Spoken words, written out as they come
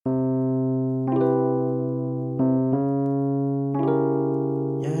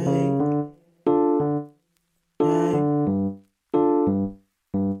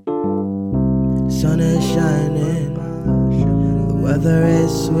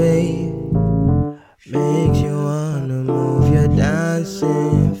way makes you wanna move your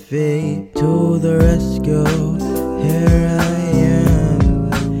dancing feet to the rescue. Here I am.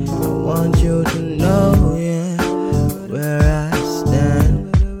 I want you to know, yeah, where I stand.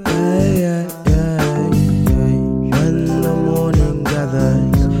 Yeah. When the morning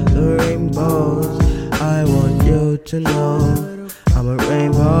gathers the rainbows, I want you to know I'm a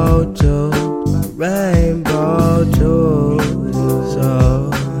rainbow too, rainbow too. So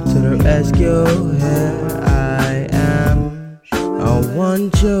to the rescue, here I am. I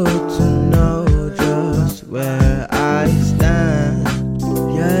want you to know just where I stand.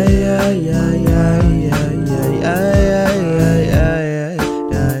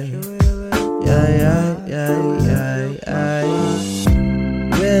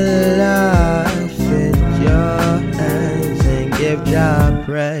 Will I fit your hands and give Jah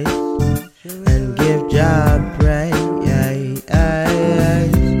praise, and give Jah praise?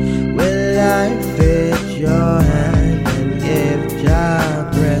 Will I fit your hand and give Jah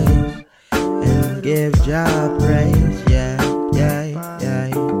praise, and give Jah praise? Yeah.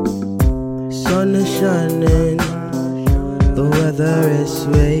 Sun is shining, the weather is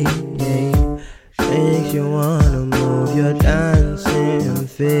sweet, makes you wanna move your dancing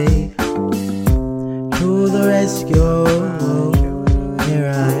feet to the rescue. Here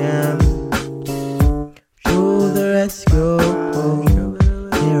I am, to the rescue.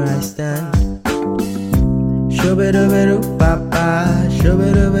 Here I stand. Shooby-doo papa,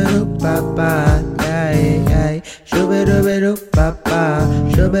 shooby-doo papa, yeah. Shooby-doo papa,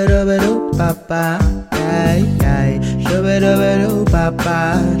 shooby-doo papa, yeah. Shooby-doo papa,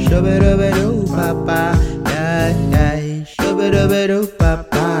 shooby-doo papa, yeah. Shooby-doo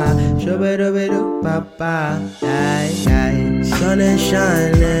papa, shooby-doo papa, yeah. Sun is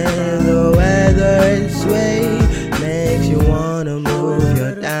shining, the weather is sweet, makes you wanna move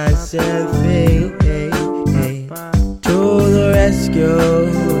your dancing feet to the rescue.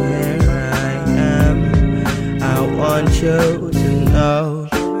 Here I am. I want you to know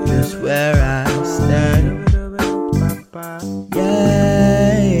just where I stand.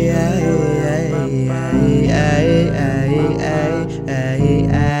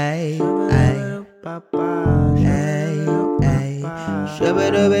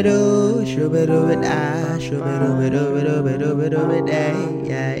 Shooby-doo-doo, shooby-doo-doo-da, shooby-doo-doo-doo-doo-doo-doo-doo-day,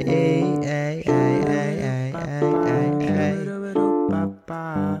 yeah.